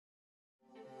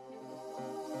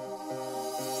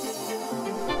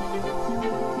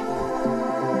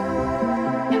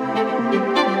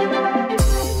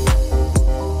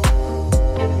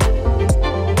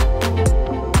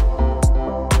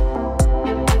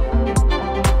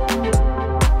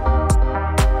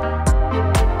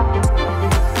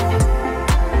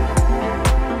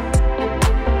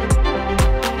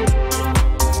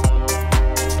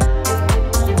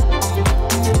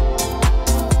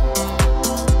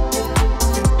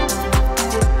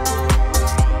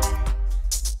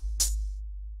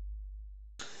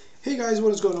guys,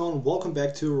 what is going on? Welcome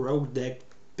back to Rogue Deck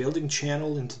Building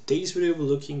channel. In today's video we're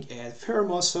looking at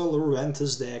Pheromosa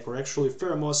Lurantis deck, or actually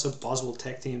Pheromosa Buzzwole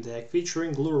Tag Team deck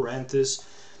featuring Lurantis.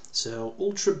 So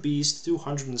Ultra Beast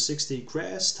 260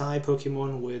 grass type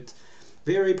Pokemon with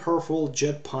very powerful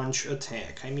Jet Punch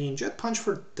attack. I mean, Jet Punch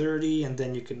for 30, and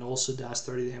then you can also dash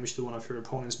 30 damage to one of your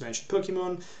opponent's benched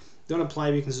Pokemon. Don't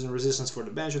apply weakness and resistance for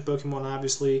the benched Pokemon,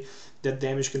 obviously. That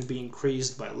damage can be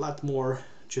increased by a lot more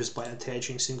just by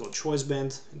attaching single choice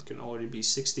band. It can already be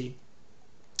 60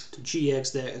 to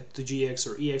GX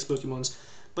or EX Pokemons,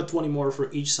 but 20 more for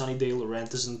each Sunny Day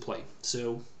Lurantis in play.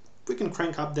 So we can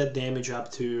crank up that damage up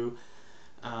to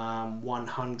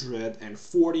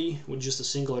 140 with just a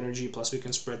single energy, plus we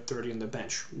can spread 30 on the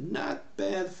bench. Not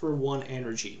bad for 1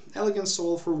 energy. Elegant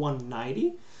Soul for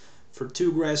 190 for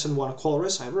 2 grass and 1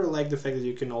 colorless. I really like the fact that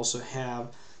you can also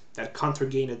have that counter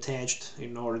gain attached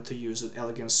in order to use an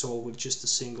Elegant Soul with just a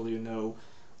single,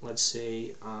 let's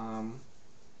say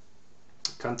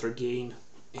counter gain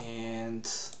and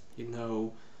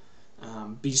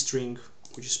Beast Ring,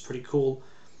 which is pretty cool.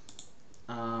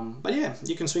 But yeah,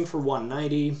 you can swing for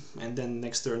 190, and then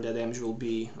next turn that damage will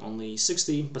be only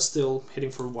 60, but still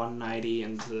hitting for 190,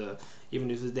 and even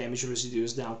if the damage residue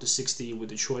is down to 60 with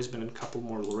the choice band and a couple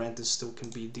more Lurantis, still can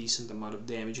be a decent amount of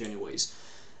damage anyways.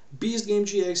 Beast Game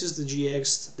GX is the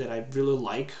GX that I really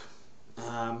like.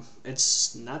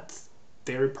 It's not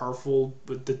very powerful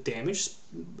with the damage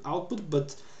output,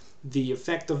 but the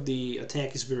effect of the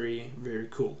attack is very, very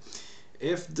cool.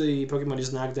 If the Pokemon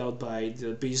is knocked out by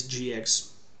the Beast Game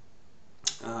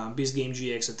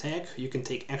GX attack, you can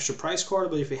take extra prize card,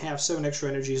 but if you have 7 extra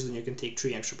energies, then you can take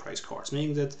 3 extra prize cards,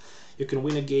 meaning that you can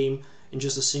win a game in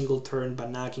just a single turn by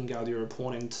knocking out your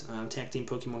opponent tag team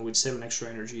Pokemon with 7 extra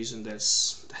energies, and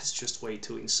that's just way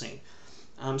too insane.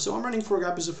 So I'm running 4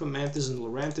 copies of Fomantis and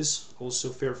Lurantis, also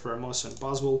Pheromosa and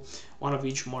Buzzwole, one of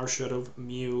each Marshadow,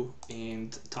 Mew,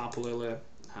 and Tapu Lele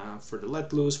for the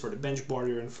Let Loose, for the Bench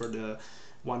Barrier, and for the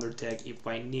Wonder Tag if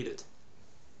I need it.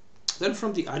 Then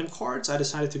from the item cards, I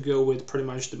decided to go with pretty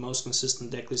much the most consistent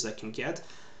deck list I can get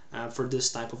for this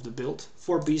type of the build.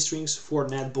 4 Beast Rings, 4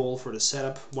 Net Ball for the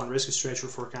setup, 1 Rescue Stretcher,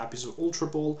 4 copies of Ultra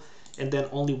Ball, and then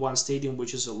only 1 Stadium,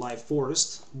 which is a live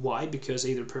forest. Why? Because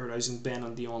Either Paradise is banned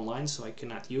on the online, so I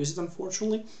cannot use it,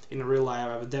 unfortunately. In real life,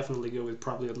 I would definitely go with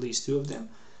probably at least 2 of them.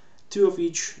 2 of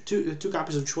each, 2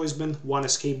 copies of Choice Band, 1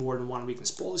 Escape Board, and 1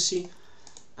 Weakness Policy.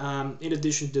 In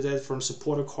addition to that, from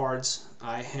supporter cards,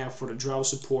 I have for the draw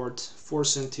support 4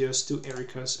 Cynthias, 2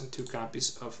 Erikas, and 2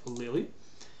 copies of Lillie.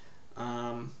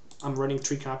 I'm running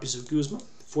 3 copies of Guzma.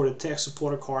 For the tech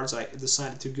supporter cards, I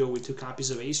decided to go with 2 copies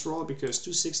of Acerola because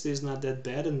 260 is not that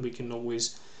bad, and we can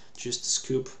always just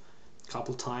scoop a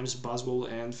couple times Buzzwole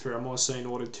and Pheromosa in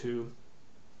order to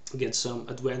get some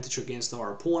advantage against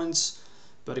our opponents.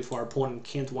 But if our opponent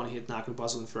can't one-hit knock with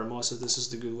Buzzwole and Pheromosa, this is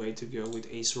the good way to go with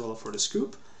Acerola for the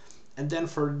scoop. And then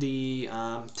for the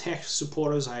tech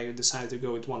supporters, I decided to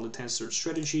go with 1 Lurantis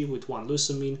Strategy, with 1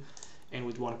 Lusamine, and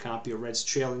with 1 copy of Red's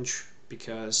Challenge,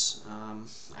 because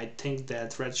I think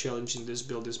that Red Challenge in this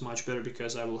build is much better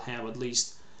because I will have at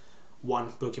least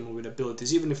 1 Pokemon with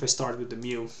abilities, even if I start with the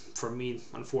Mew. For me,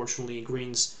 unfortunately,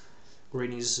 Green is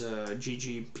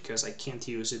GG because I can't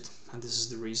use it, and this is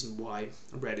the reason why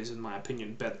Red is, in my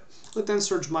opinion, better.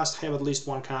 Lurantis must have at least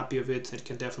 1 copy of it. It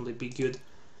can definitely be good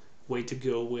way to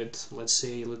go with, let's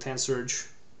say, Lurantis.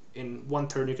 In 1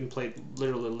 turn you can play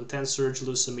literally Lurantis,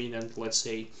 Lusamine, and let's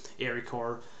say Erika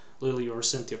or Lillie or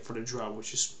Cynthia for the draw,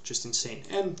 which is just insane.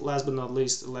 And last but not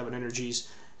least, 11 energies,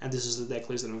 and this is the deck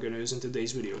list that I'm going to use in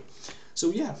today's video.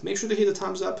 So yeah, make sure to hit the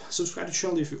thumbs up, subscribe to the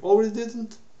channel if you already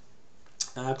didn't,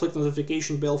 click the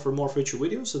notification bell for more future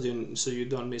videos so you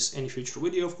don't miss any future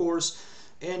video, of course.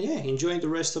 And yeah, enjoy the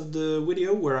rest of the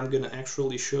video where I'm going to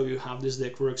actually show you how this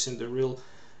deck works in the real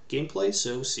gameplay,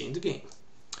 so see you in the game.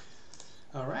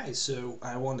 Alright, so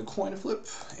I won the coin flip,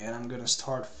 and I'm going to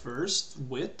start first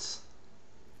with,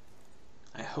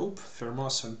 I hope,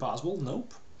 Pheromosa and Buzzwole.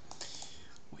 Nope.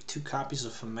 With 2 copies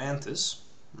of Fomantis.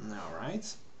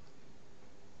 Alright.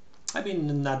 I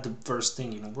mean, not the first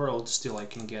thing in the world, still I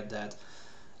can get that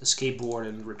Escape Board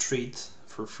and Retreat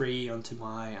for free onto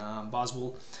my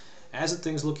Buzzwole. As the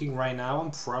thing's looking right now,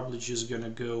 I'm probably just gonna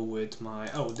go with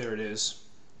my... oh, there it is.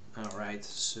 Alright,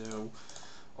 so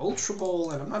Ultra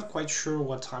Ball, and I'm not quite sure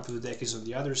what type of the deck is on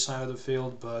the other side of the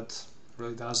field, but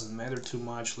really doesn't matter too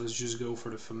much. Let's just go for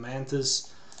the Fomantis,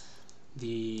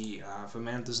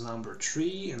 Fomantis number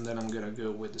 3, and then I'm gonna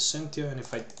go with the Cynthia. And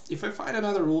if I find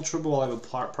another Ultra Ball, I will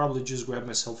probably just grab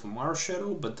myself a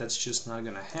Marshadow, but that's just not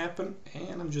gonna happen.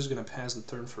 And I'm just gonna pass the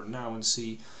turn for now and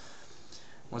see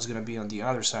what's gonna be on the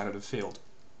other side of the field.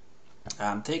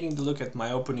 Taking a look at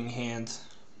my opening hand,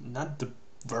 not the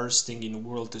worst thing in the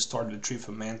world to start with 3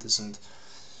 Fomantis and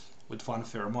with 1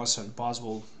 Pheromosa and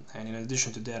Buzzwole, and in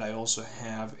addition to that I also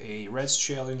have a Red's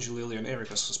Challenge, Lillie and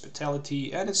Erika's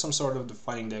Hospitality, and it's some sort of the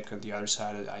fighting deck. On the other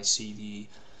side I see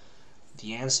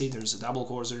the Ansi, there's a double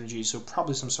course energy, so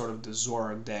probably some sort of the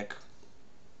Zorag deck,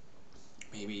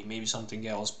 maybe something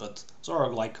else, but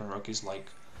Zorag Lycanroc is like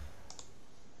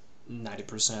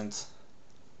 90%,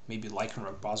 maybe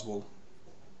Lycanroc Buzzwole,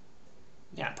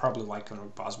 yeah, probably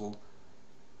Lycanroc Buzzwole,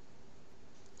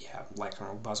 yeah,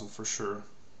 Lycanroc Buzzwole for sure.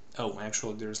 Oh,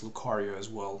 actually there's Lucario as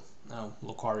well. Oh,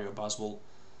 Lucario Buzzwole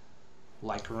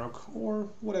Lycanroc, or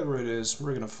whatever it is,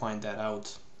 we're gonna find that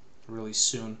out really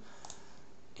soon.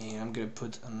 And I'm gonna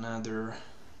put another,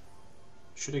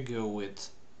 should I go with,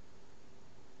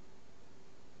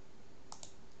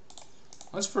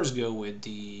 let's first go with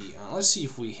the, let's see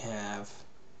if we have,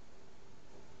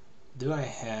 do I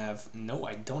have, no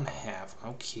I don't have,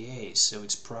 okay, so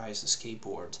it's prize Escape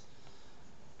Board.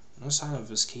 No sign of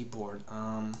Escape Board.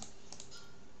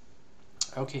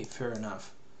 Okay, fair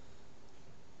enough.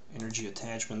 Energy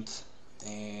attachment,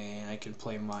 and I can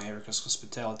play my Erika's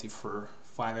Hospitality for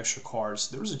 5 extra cards.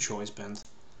 There's a Choice Band.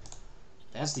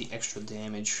 That's the extra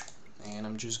damage, and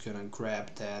I'm just gonna grab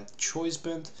that Choice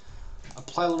Band,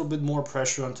 apply a little bit more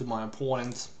pressure onto my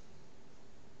opponent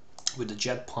with the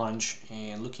Jet Punch,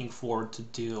 and looking forward to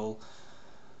deal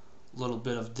little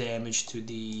bit of damage to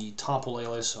the Tapu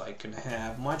Lele, so I can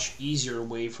have much easier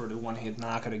way for the one-hit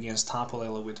knockout against Tapu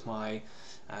Lele with my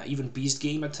even Beast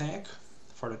Game attack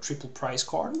for the triple prize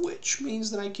card, which means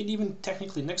that I can even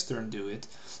technically next turn do it.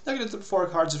 Look at the 4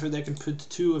 cards of it, I can put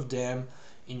 2 of them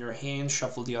in your hand,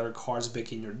 shuffle the other cards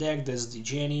back in your deck. That's the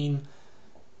Janine,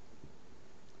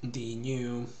 the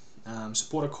new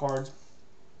supporter card.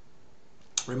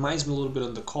 Reminds me a little bit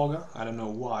of the Koga, I don't know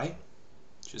why,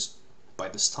 just by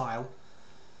the style.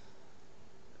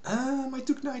 I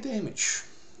took 9 damage,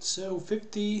 so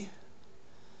 50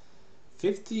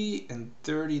 and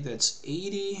 30, that's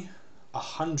 80,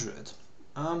 100.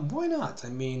 Why not? I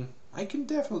mean, I can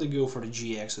definitely go for the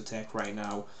GX attack right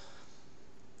now.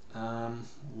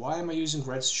 Why am I using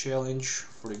Red's Challenge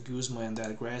for the Guzma and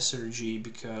that Grass Energy?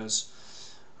 Because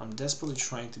I'm desperately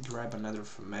trying to grab another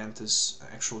Fomantis,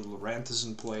 actually Lurantis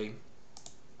in play.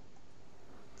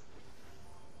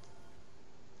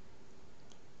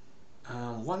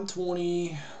 Um, 120,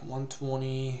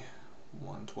 120,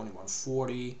 120,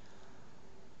 140,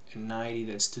 and 90,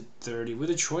 that's 230. With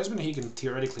a Choice Band he can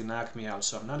theoretically knock me out,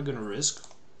 so I'm not gonna risk.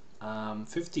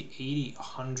 50, 80,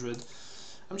 100.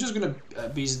 I'm just gonna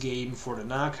Beast Game for the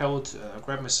knockout,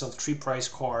 grab myself 3 prize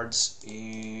cards,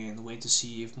 and wait to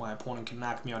see if my opponent can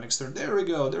knock me out next turn. There we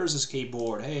go, there's Escape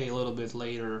Board. Hey, a little bit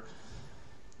later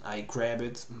I grab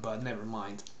it, but never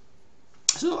mind.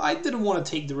 So I didn't want to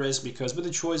take the risk, because with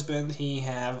the Choice Band he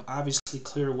have obviously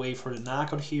clear way for the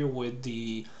knockout here with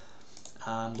the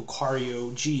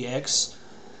Lucario GX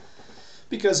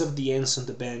because of the ends on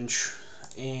the bench,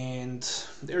 and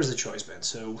there's the Choice Band.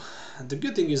 So the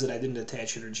good thing is that I didn't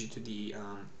attach energy to the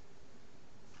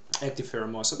active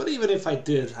Pheromosa, but even if I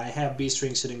did, I have Beast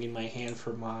Ring sitting in my hand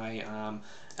for my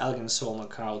Elegant Soul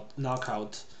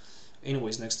knockout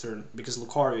anyways next turn, because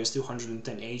Lucario is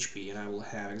 210 HP and I will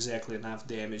have exactly enough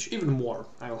damage, even more.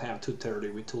 I will have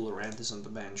 230 with 2 Lurantis on the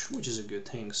bench, which is a good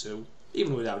thing, so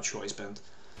even without Choice Band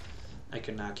I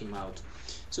can knock him out.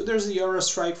 So there's the Aura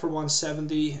Strike for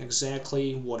 170,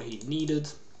 exactly what he needed.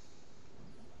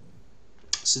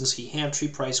 Since he had 3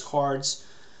 prize cards,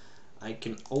 I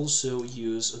can also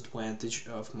use advantage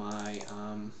of my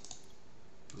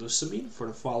Lusamine for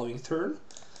the following turn.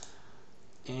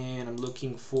 And I'm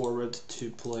looking forward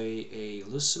to play a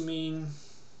Lusamine.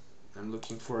 I'm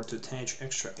looking forward to attach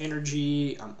extra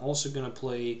energy. I'm also gonna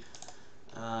play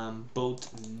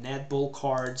both netball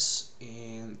cards,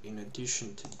 and in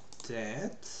addition to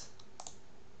that,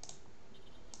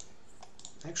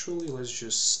 actually let's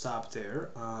just stop there.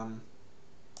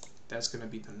 That's gonna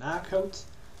be the knockout,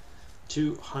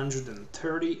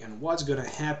 230, and what's gonna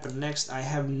happen next I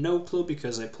have no clue,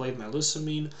 because I played my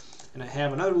Lusamine and I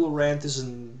have another Lurantis,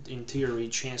 and in theory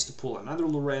chance to pull another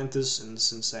Lurantis, and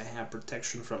since I have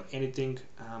protection from anything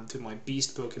to my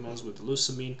beast Pokemons with the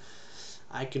Lusamine,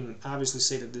 I can obviously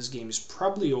say that this game is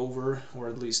probably over, or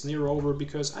at least near over,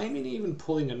 because I mean, even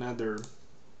pulling another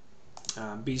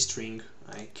Beast Ring,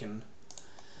 I can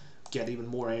get even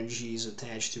more energies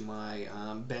attached to my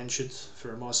Benched,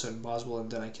 Pheromosa and Buzzwole, and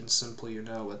then I can simply, you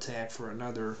know, attack for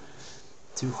another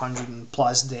 200 and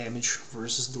plus damage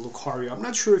versus the Lucario. I'm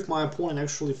not sure if my opponent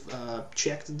actually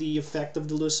checked the effect of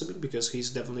the Lusamine, because he's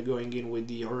definitely going in with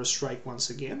the Aura Strike once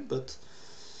again, but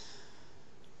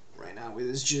Right now it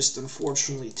is just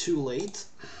unfortunately too late.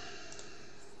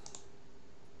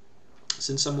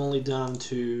 Since I'm only down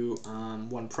to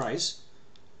one prize.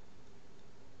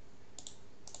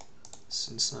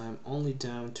 Since I'm only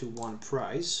down to one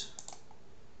prize,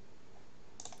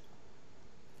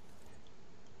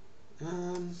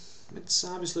 it's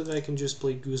obviously that I can just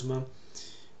play Guzma,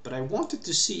 but I wanted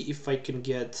to see if I can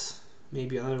get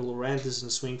maybe another Lurantis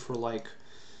and swing for like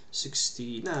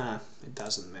 60. Nah, it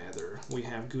doesn't matter. We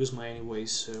have Guzma anyway,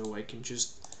 so I can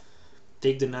just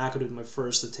take the knockout with my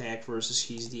first attack versus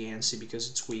he's the ANSI because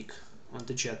it's weak on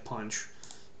the Jet Punch.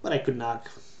 But I could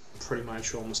knock pretty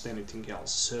much almost anything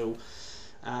else. So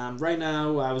right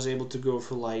now I was able to go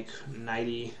for like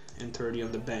 90 and 30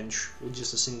 on the bench with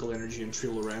just a single energy and 3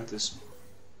 Lurantis.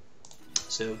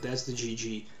 So that's the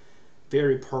GG.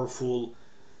 Very powerful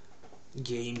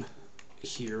game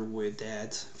here with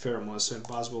that Pheromosa and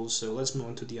Buzzwole. So let's move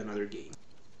on to the another game.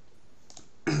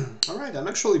 Alright, I'm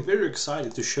actually very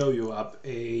excited to show you up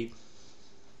a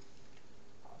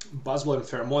Buzzwole and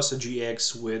Pheromosa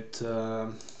GX with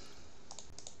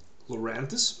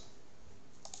Lurantis.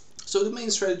 So the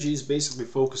main strategy is basically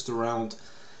focused around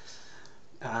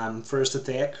first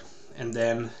attack and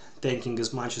then tanking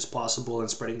as much as possible and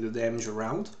spreading the damage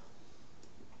around.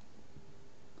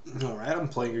 Alright, I'm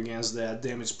playing against that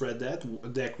damage spread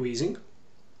deck Weezing.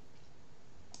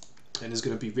 And it's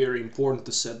going to be very important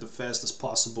to set the fastest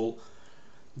possible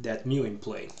that Mew in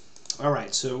play.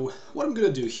 Alright, so what I'm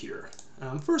going to do here.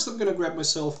 First I'm going to grab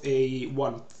myself a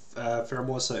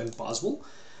Pheromosa and Buzzwole.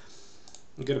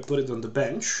 I'm going to put it on the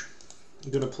bench.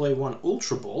 I'm going to play one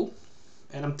Ultra Ball.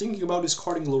 And I'm thinking about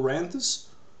discarding Lurantis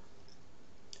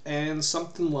and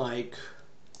something like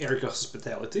Erika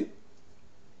Hospitality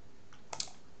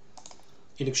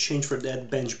in exchange for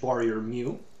that bench barrier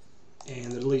Mew.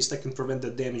 And at least I can prevent the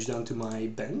damage down to my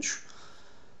bench.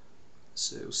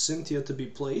 So Cynthia to be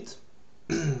played.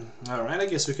 Alright, I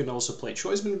guess we can also play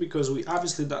Choice Band because we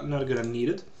obviously not gonna need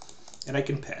it. And I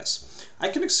can pass. I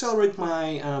can accelerate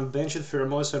my bench at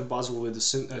Pheromosa and Buzzwole with the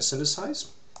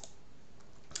Synthesize,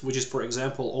 which is, for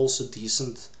example, also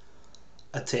decent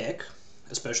attack,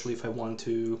 especially if I want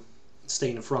to stay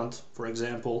in the front, for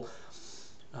example,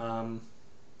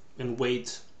 and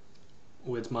wait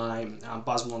with my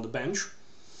Buzzwole on the bench.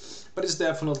 But it's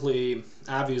definitely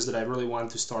obvious that I really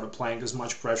want to start applying as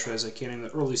much pressure as I can in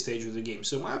the early stage of the game.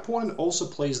 So my opponent also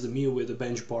plays the Mew with the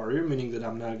bench barrier, meaning that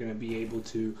I'm not going to be able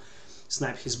to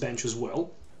snap his bench as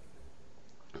well.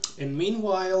 And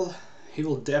meanwhile, he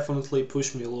will definitely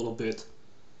push me a little bit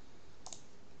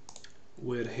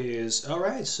with his...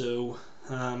 Alright, so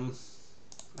I'm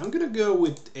going to go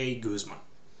with a Guzma.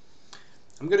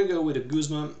 I'm gonna go with a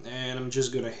Guzma, and I'm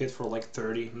just gonna hit for like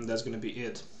 30, and that's gonna be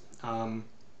it.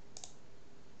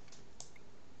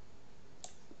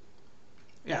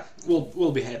 Yeah,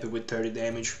 we'll be happy with 30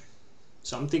 damage.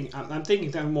 So I'm taking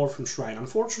that more from Shrine.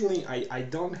 Unfortunately, I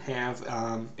don't have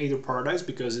Aether Paradise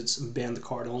because it's a banned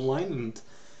card online, and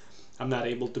I'm not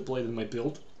able to play it in my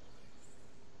build.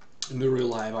 In the real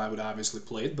life, I would obviously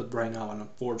play it, but right now,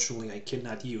 unfortunately, I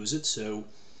cannot use it. So.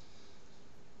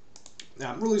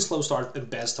 Really slow start and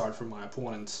bad start for my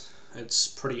opponent. It's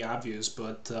pretty obvious,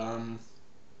 but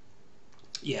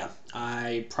yeah,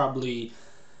 I probably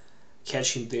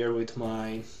catch him there with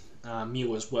my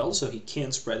Mew as well, so he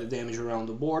can't spread the damage around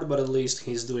the board, but at least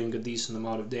he's doing a decent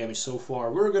amount of damage so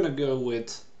far. We're gonna go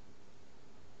with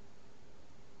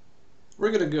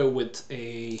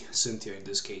a Cynthia in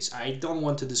this case. I don't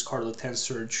want to discard the 10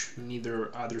 Surge,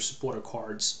 neither other supporter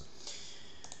cards.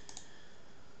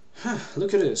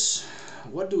 Look at this.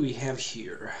 What do we have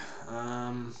here?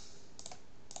 I'm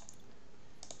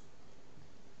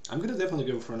gonna definitely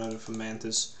go for another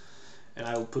Fomantis, and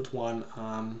I will put one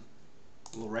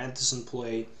Lurantis in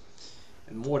play.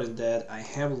 And more than that, I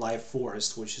have Life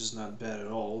Forest, which is not bad at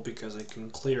all because I can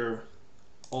clear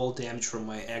all damage from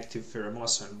my active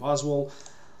Pheromosa and Buzzwole,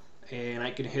 and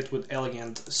I can hit with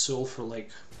Elegant Soul for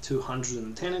like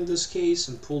 210 in this case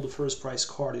and pull the first prize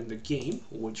card in the game,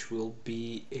 which will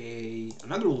be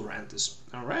another Lurantis.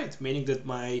 Alright, meaning that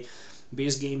my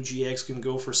base game GX can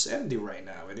go for 70 right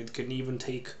now, and it can even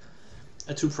take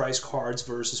 2 prize cards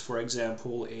versus, for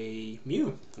example, a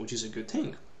Mew, which is a good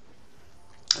thing.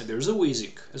 And there's a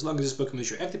Weezing. As long as this Pokemon is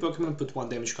your active Pokemon, put 1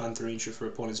 damage counter into your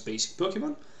opponent's basic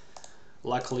Pokemon.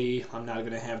 Luckily, I'm not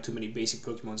going to have too many basic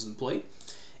Pokemons in play.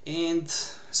 And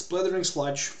Splattering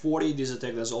Sludge 40, this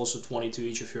attack does also 20 to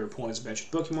each of your opponent's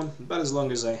matched Pokemon, but as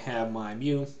long as I have my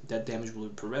Mew, that damage will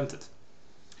be prevented.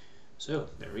 So,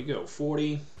 there we go,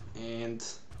 40, and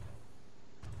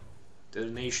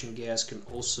Detonation Gas can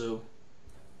also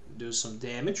do some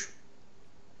damage.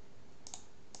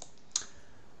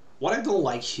 What I don't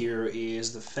like here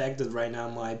is the fact that right now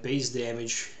my base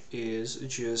damage is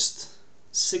just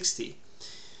 60.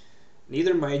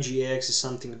 Neither my GX is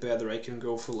something better. I can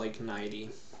go for like 90,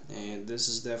 and this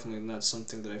is definitely not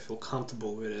something that I feel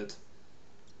comfortable with it.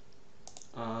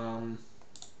 Alright,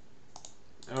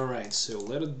 so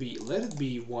let it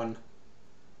be one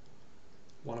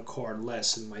card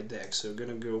less in my deck. So I'm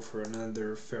gonna go for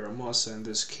another Pheromosa in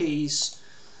this case,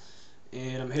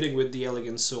 and I'm hitting with the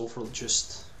Elegant Soul for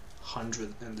just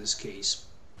 100 in this case.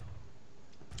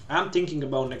 I'm thinking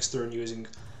about next turn using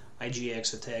my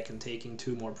GX attack and taking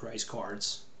 2 more prize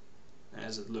cards,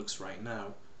 as it looks right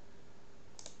now.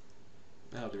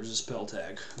 Oh, there's a spell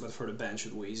tag, but for the bench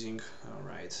at Wheezing.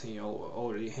 Alright, he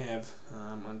already have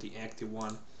on the active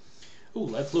one. Ooh,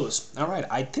 let loose. Alright,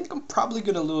 I think I'm probably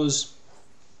gonna lose.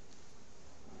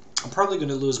 I'm probably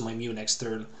gonna lose my Mew next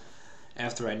turn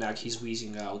after I knock his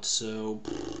Wheezing out. So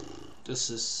this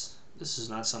is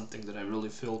not something that I really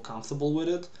feel comfortable with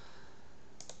it.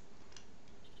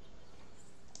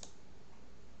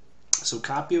 So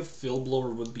copy of Field Blower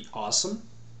would be awesome.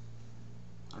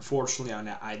 Unfortunately,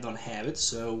 I don't have it,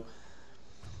 so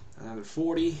another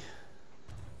 40.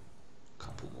 A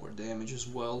couple more damage as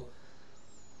well.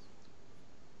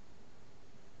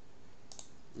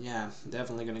 Yeah,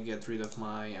 definitely gonna get rid of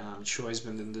my Choice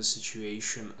Band in this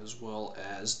situation, as well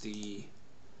as the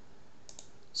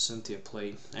Cynthia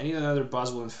play. I need another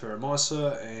Buzzwole and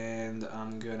Pheromosa, and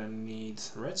I'm gonna need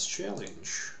Red's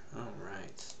Challenge.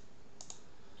 Alright.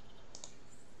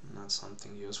 Not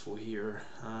something useful here.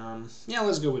 Yeah,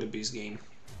 let's go with a Beast game.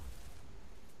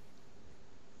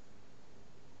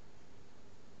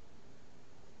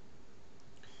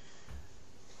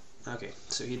 Okay,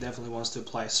 so he definitely wants to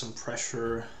apply some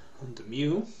pressure on the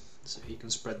Mew, so he can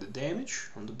spread the damage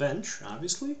on the bench,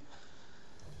 obviously.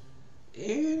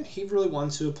 And he really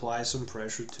wants to apply some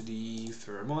pressure to the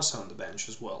Pheromosa on the bench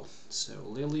as well. So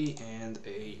Lillie and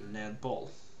a net ball.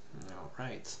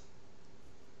 Alright.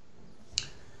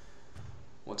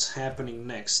 What's happening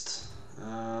next?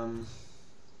 I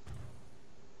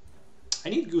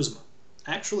need Guzma.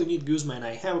 I actually need Guzma, and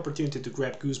I have opportunity to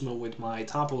grab Guzma with my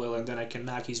Tapu Lele, and then I can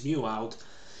knock his Mew out.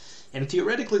 And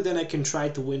theoretically then I can try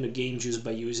to win the game just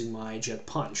by using my Jet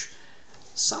Punch.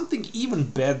 Something even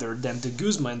better than the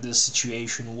Guzma in this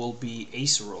situation will be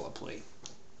Acerola play.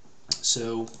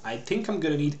 So I think I'm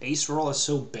gonna need Acerola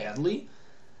so badly,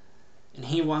 and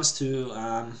he wants to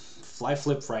fly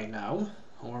flip right now.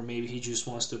 Or maybe he just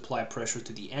wants to apply pressure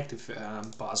to the active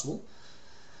Buzzwole.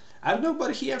 I don't know,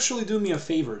 but he actually do me a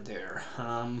favor there.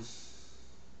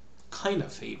 Kind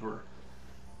of favor.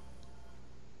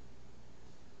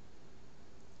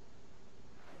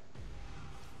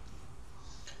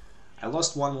 I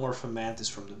lost one more Fomantis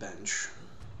from the bench.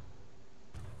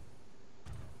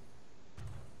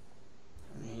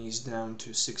 He's down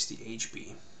to 60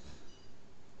 HP.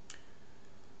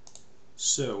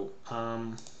 So,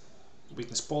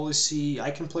 Weakness Policy,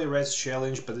 I can play Red's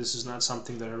Challenge, but this is not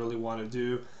something that I really want to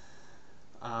do.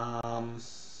 I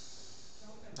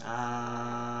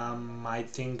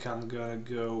think I'm gonna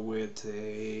go with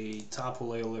a Tapu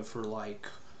Lele for like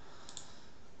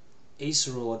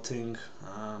Acerola thing.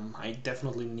 I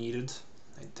definitely need it.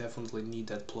 I definitely need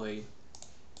that play.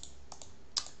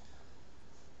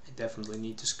 I definitely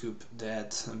need to scoop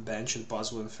that bench and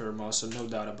Buzzwole and Pheromosa, no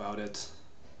doubt about it.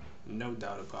 No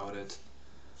doubt about it.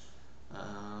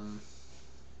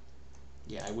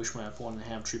 Yeah, I wish my opponent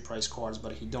had 3 prize cards,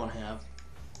 but he don't have.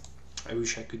 I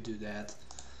wish I could do that.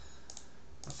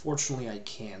 Unfortunately, I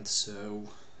can't. So,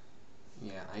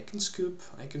 yeah, I can scoop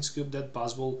that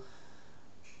Buzzwole.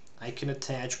 I can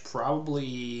attach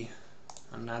probably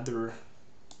another.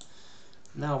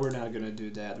 No, we're not gonna do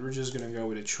that. We're just gonna go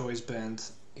with a Choice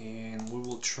Band, and we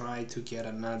will try to get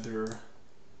another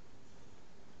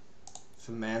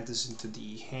Fomantis into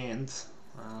the hand.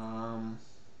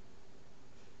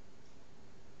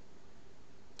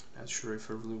 Not sure if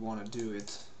I really want to do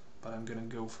it, but I'm gonna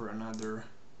go for another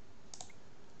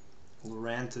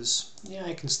Lurantis. Yeah,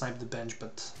 I can snipe the bench,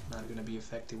 but not gonna be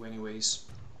effective anyways.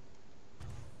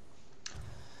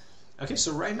 Okay,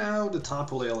 so right now the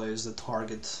Tapu Lele is the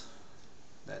target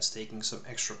that's taking some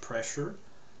extra pressure,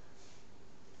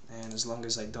 and as long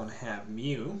as I don't have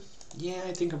Mew, yeah,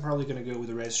 I think I'm probably gonna go with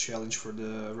the Res Challenge for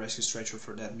the Rescue Stretcher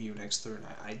for that Mew next turn.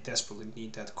 I desperately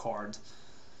need that card.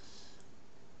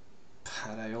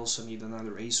 But I also need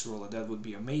another Acerola. That would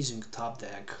be amazing top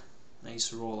deck.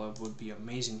 Acerola would be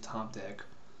amazing top deck.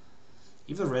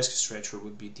 Even Rescue Stretcher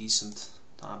would be decent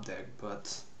top deck,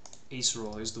 but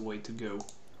Acerola is the way to go.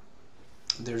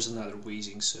 There's another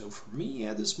Wheezing, so for me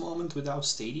at this moment without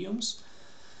stadiums,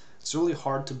 it's really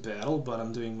hard to battle, but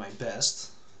I'm doing my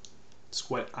best. It's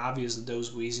quite obvious that those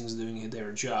Weezings doing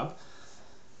their job.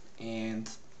 And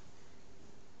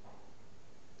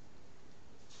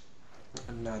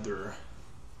another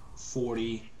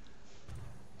 40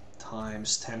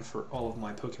 times 10 for all of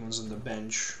my Pokemons on the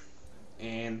bench.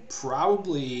 And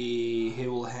probably he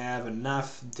will have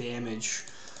enough damage.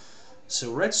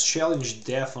 So Red's challenge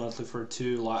definitely for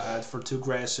two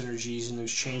grass energies in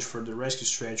exchange for the Rescue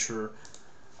Stretcher.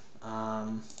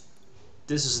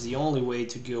 This is the only way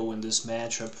to go in this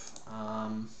matchup.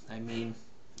 I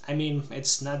mean,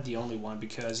 it's not the only one,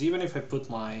 because even if I put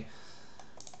my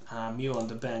Mew on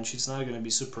the bench, it's not going to be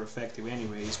super effective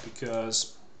anyways,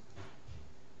 because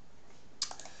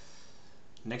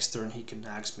next turn he can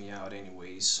knock me out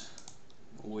anyways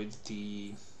with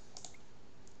the...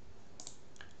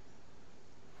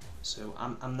 So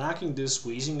I'm knocking this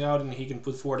Weezing out, and he can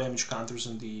put 4 damage counters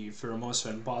on the Pheromosa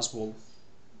and Buzzwole,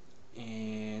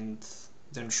 and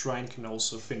then Shrine can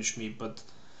also finish me, but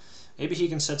maybe he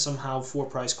can set somehow 4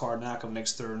 prize card knockup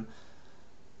next turn.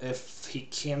 If he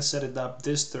can't set it up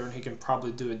this turn, he can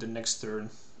probably do it the next turn,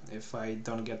 if I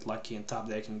don't get lucky and top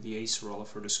decking the Acerola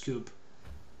for the scoop.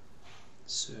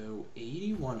 So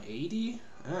 80, 180.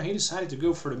 He decided to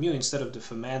go for the Mew instead of the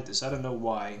Fomantis. I don't know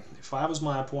why. If I was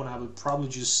my opponent, I would probably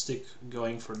just stick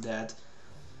going for that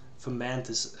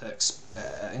Fomantis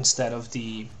instead of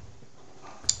the...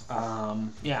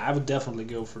 yeah, I would definitely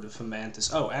go for the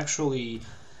Fomantis. Oh, actually,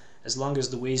 as long as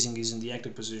the Weezing is in the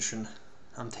active position,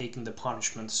 I'm taking the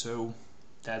punishment, so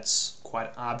that's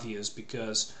quite obvious,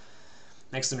 because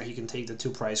next turn he can take the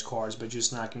 2 prize cards by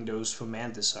just knocking those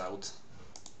Fomantis out.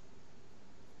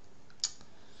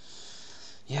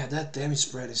 Yeah, that damage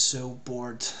spread is so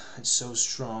bored. It's so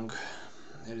strong.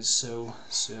 It is so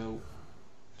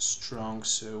strong.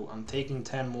 So I'm taking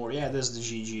 10 more. Yeah, that's the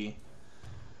GG.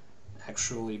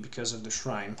 Actually, because of the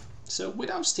Shrine. So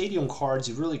without Stadium cards,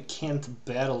 you really can't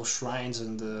battle Shrines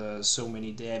and so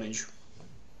many damage.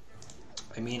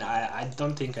 I mean, I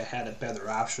don't think I had a better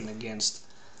option against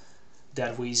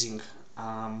that Weezing.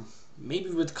 Maybe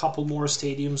with a couple more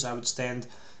Stadiums I would stand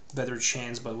better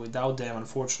chance, but without them,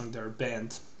 unfortunately, they're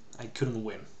banned. I couldn't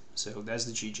win. So that's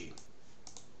the GG.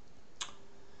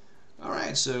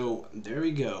 Alright, so there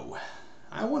we go.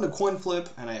 I won a coin flip,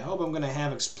 and I hope I'm gonna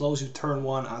have explosive turn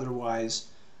 1, otherwise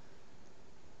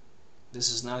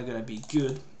this is not gonna be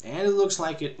good. And it looks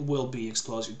like it will be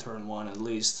explosive turn 1 at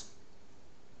least.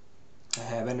 I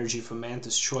have energy from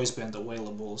Mantis Choice Band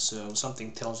available, so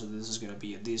something tells me this is gonna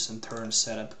be a decent turn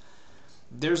setup.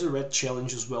 There's a red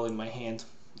challenge as well in my hand.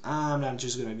 I'm not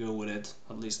just gonna go with it,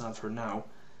 at least not for now.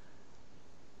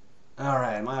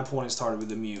 Alright, my opponent started with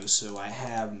the Mew, so I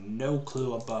have no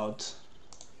clue about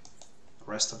the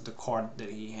rest of the card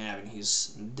that he have in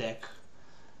his deck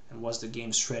and what's the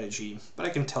game strategy. But I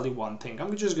can tell you one thing,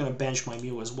 I'm just gonna bench my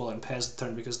Mew as well and pass the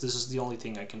turn, because this is the only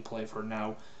thing I can play for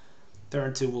now.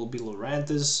 Turn 2 will be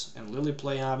Lurantis and Lillie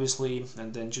play, obviously,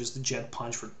 and then just the Jet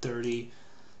Punch for 30.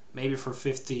 Maybe for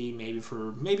 50, maybe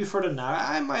for the knock.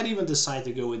 I might even decide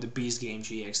to go with the Beast Game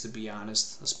GX, to be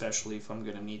honest, especially if I'm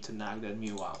gonna need to knock that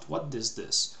Mew out. What is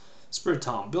this? Spirit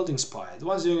Tom, Building Spite.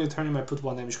 Once during the turn, you might put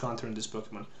 1 damage counter in this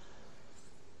Pokemon.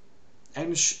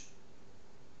 And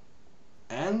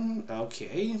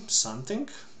okay, something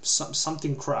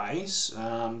cries.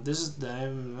 This is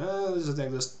them. This is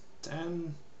like this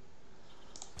 10,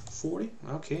 40.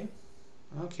 Okay.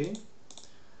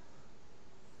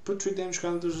 Put 3 damage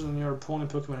counters on your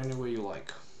opponent Pokemon any way you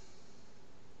like.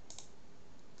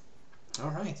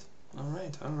 Alright.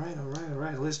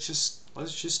 Let's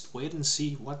just wait and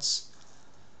see what's...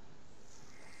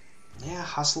 Yeah,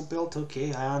 Hustle Belt,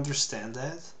 okay, I understand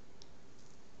that.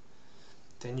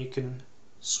 Then you can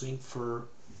swing for...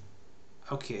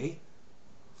 Okay.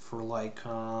 For like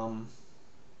 40,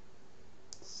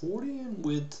 and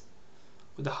with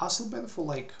the Hustle Belt for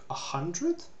like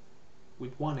 100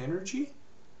 with 1 energy.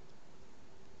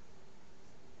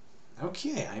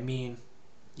 Okay, I mean,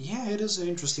 yeah, it is an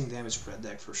interesting damage spread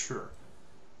deck for sure.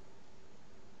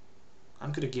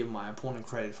 I'm gonna give my opponent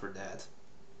credit for that.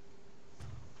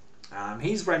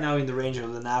 He's right now in the range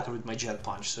of the knockout with my Jet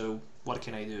Punch, so what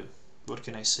can I do? What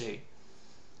can I say?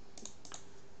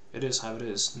 It is how it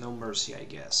is. No mercy, I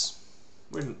guess.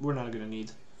 We're not gonna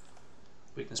need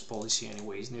Weakness Policy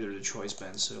anyways, neither the Choice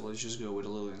Band, so let's just go with a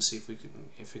Lillie and see if we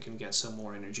can get some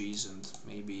more energies, and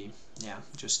maybe, yeah,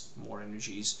 just more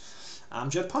energies.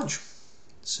 Jet Punch.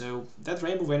 So that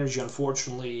Rainbow of Energy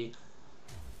unfortunately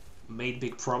made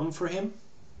big problem for him,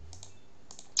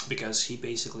 because he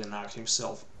basically knocked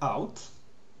himself out.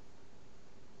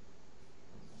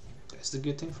 That's the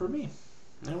good thing for me.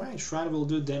 Alright, Shrine will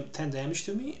do 10 damage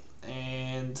to me,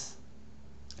 and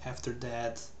after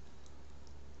that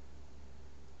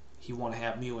he won't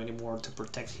have Mew anymore to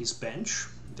protect his bench.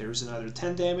 There's another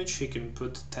 10 damage. He can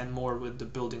put 10 more with the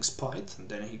Building Spite, and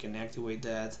then he can activate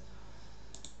that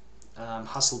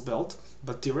Hustle Belt.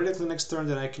 But theoretically next turn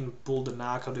then I can pull the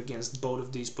knockout against both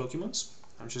of these Pokemons.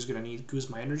 I'm just gonna need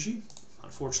Guzma Energy.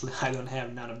 Unfortunately I don't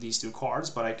have none of these two cards,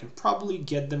 but I can probably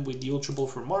get them with the Ultra Ball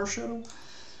for Marshadow.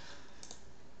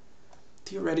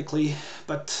 Theoretically,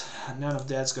 but none of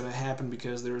that's gonna happen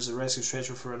because there is a Rescue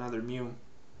Stretcher for another Mew.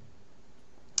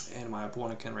 And my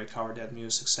opponent can recover that Mew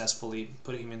successfully,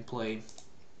 put him in play,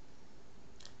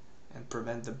 and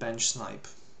prevent the bench snipe.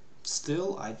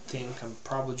 Still, I think I'm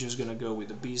probably just gonna go with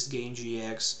the Beast Ring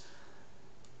GX,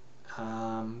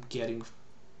 getting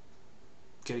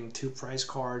 2 prize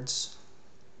cards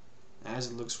as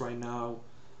it looks right now,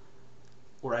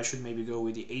 or I should maybe go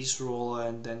with the Acerola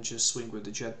and then just swing with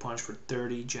the Jet Punch for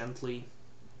 30 gently,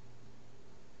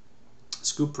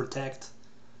 Scoop Protect,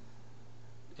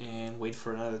 and wait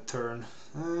for another turn.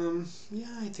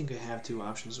 Yeah, I think I have 2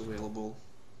 options available.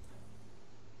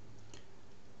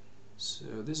 So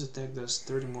this attack does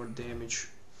 30 more damage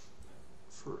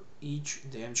for each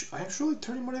damage. Actually,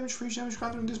 30 more damage for each damage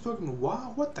counter in this Pokemon.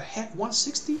 Wow, what the heck?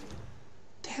 160?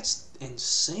 That's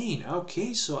insane.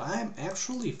 Okay, so I'm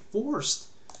actually forced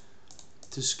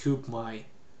to scoop my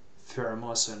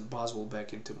Pheromosa and Buzzwole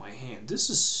back into my hand.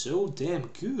 This is so damn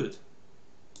good.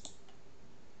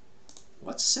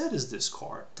 What set is this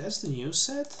card? That's the new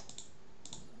set?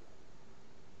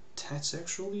 That's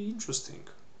actually interesting.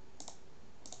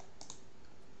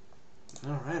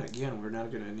 Alright, again, we're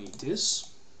not gonna need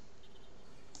this.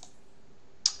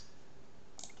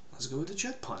 Let's go with the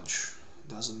Jet Punch.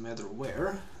 Doesn't matter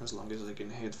where, as long as I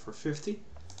can hit for 50.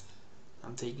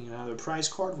 I'm taking another prize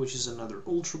card, which is another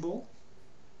Ultra Ball.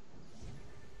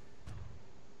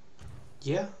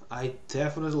 Yeah, I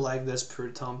definitely like that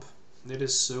Spirit Thump. It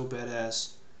is so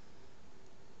badass.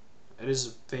 It is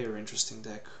a very interesting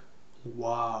deck.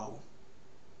 Wow.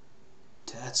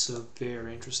 That's a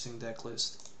very interesting deck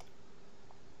list.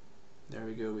 There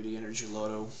we go with the Energy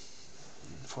Lotto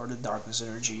for the Darkness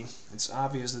Energy. It's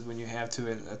obvious that when you have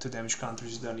two damage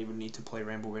counters, you don't even need to play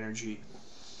Rainbow Energy.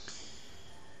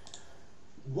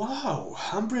 Wow,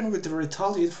 Umbreon with the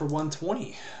Retaliate for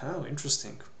 120. Oh,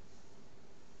 interesting.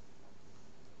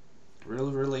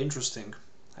 Really, really interesting.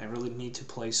 I really need to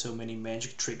play so many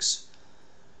magic tricks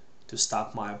to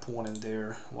stop my opponent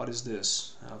there. What is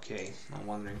this? Okay, I'm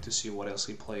wondering to see what else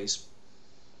he plays.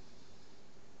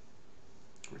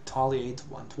 Retaliate,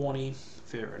 120,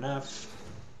 fair enough.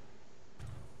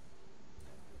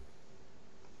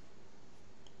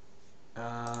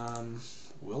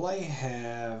 Will I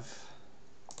have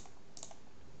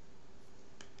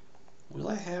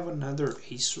another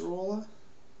Acerola?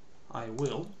 I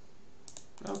will.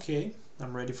 Okay,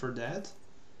 I'm ready for that.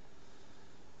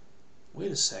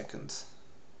 Wait a second.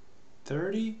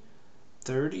 30,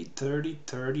 30, 30,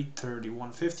 30, 30,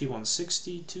 150,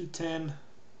 160, 210,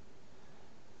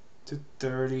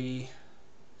 230,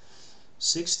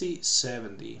 60,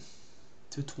 70,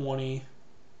 220,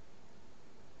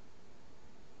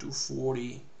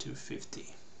 240,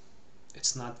 250.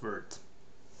 It's not worth.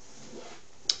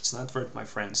 It's not worth, my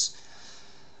friends.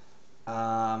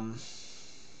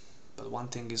 But one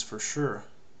thing is for sure.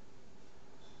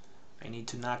 I need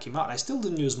to knock him out. I still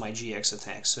didn't use my GX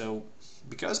attack, so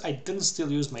because I didn't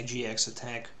still use my GX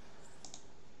attack,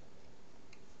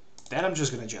 then I'm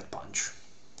just gonna Jet Punch.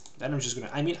 Then I'm just gonna...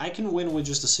 I mean, I can win with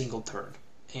just a single turn,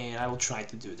 and I will try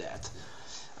to do that.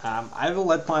 I will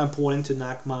let my opponent to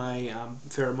knock my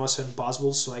Pheromosa and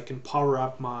Buzzwole, so I can power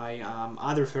up my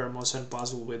other Pheromosa and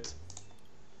Buzzwole with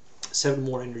 7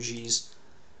 more energies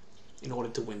in order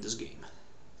to win this game.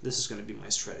 This is going to be my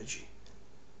strategy,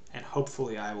 and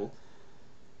hopefully I will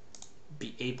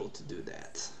be able to do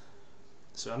that.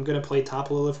 So I'm going to play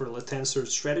Tapu Lele for the 10 search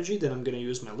strategy, then I'm going to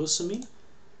use my Lusamine.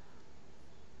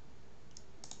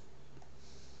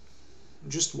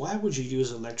 Just why would you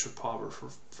use Electric Power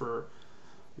for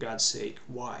God's sake?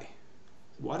 Why?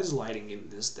 What is lighting in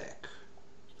this deck?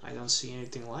 I don't see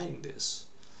anything lighting this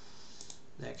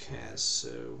deck has,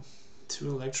 so 2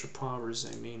 Electric Powers,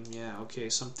 I mean, yeah, okay,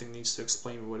 something needs to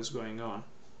explain what is going on.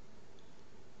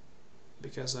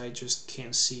 Because I just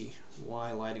can't see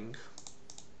why lighting.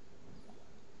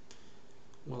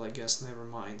 Well, I guess never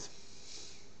mind.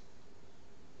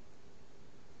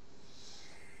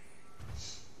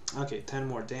 Okay, 10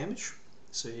 more damage.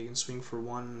 So you can swing for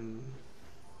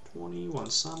 120, 1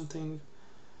 something.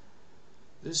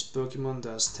 This Pokemon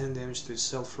does 10 damage to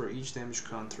itself for each damage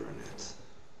counter on it.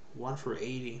 1 for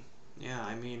 80. Yeah,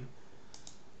 I mean,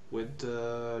 with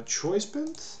the Choice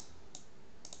Band?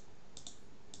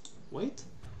 Wait.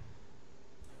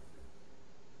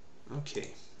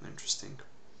 Okay, interesting.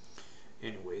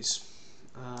 Anyways,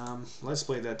 let's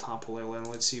play that Tapu Lele and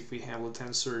let's see if we have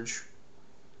Lurantis Surge.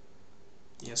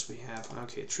 Yes, we have.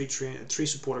 Okay, three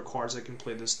supporter cards I can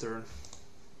play this turn.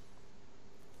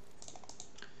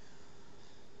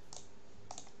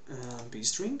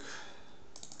 Beast Ring.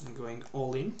 I'm going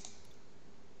all in.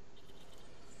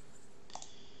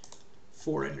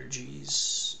 4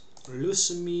 energies.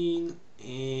 Lusamine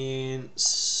and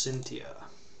Cynthia.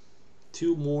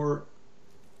 2 more.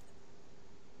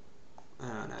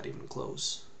 Not even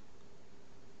close.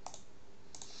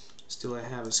 Still I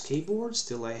have Escape Board,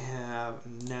 still I have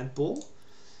Netball,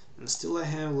 and still I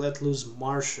have Let Loose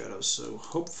Marshadow, so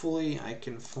hopefully I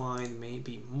can find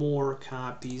maybe more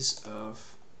copies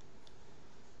of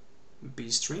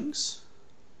Beast Rings.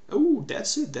 Oh,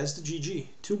 that's it, that's the GG.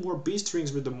 2 more Beast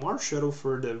Rings with the Marshadow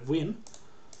for the win.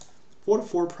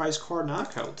 4-4 prize card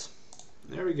knockout.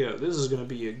 There we go, this is gonna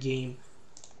be a game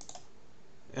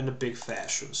in a big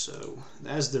fashion, so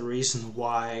that's the reason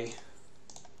why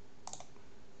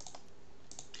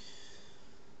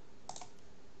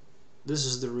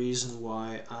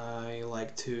I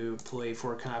like to play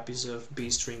 4 copies of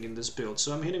Beast Ring in this build.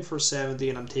 So I'm hitting for 70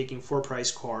 and I'm taking 4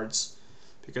 prize cards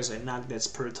because I knocked that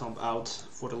Spiritomb out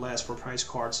for the last 4 prize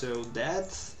cards. So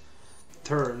that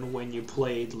turn when you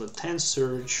played Lurantis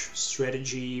Surge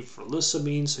strategy for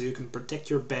Lusamine, so you can protect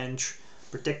your bench,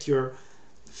 protect your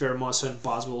Pheromosa and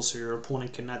Buzzwole so your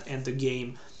opponent cannot end the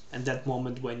game. And that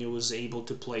moment when you was able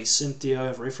to play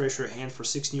Cynthia, refresh your hand for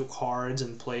 6 new cards,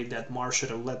 and play that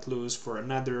Marshadow Let Loose for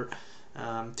another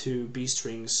 2 Beast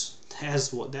Rings. That's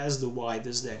the why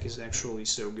this deck is actually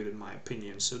so good in my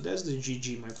opinion. So that's the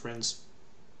GG, my friends.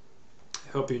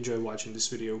 I hope you enjoyed watching this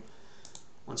video.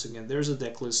 Once again, there's a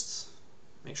deck list.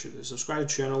 Make sure to subscribe to the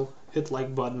channel, hit the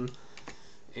like button,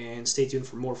 and stay tuned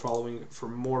for more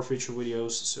future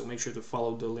videos. So make sure to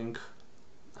follow the link.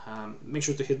 Make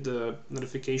sure to hit the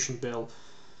notification bell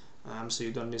so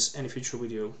you don't miss any future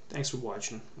video. Thanks for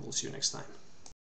watching. We'll see you next time.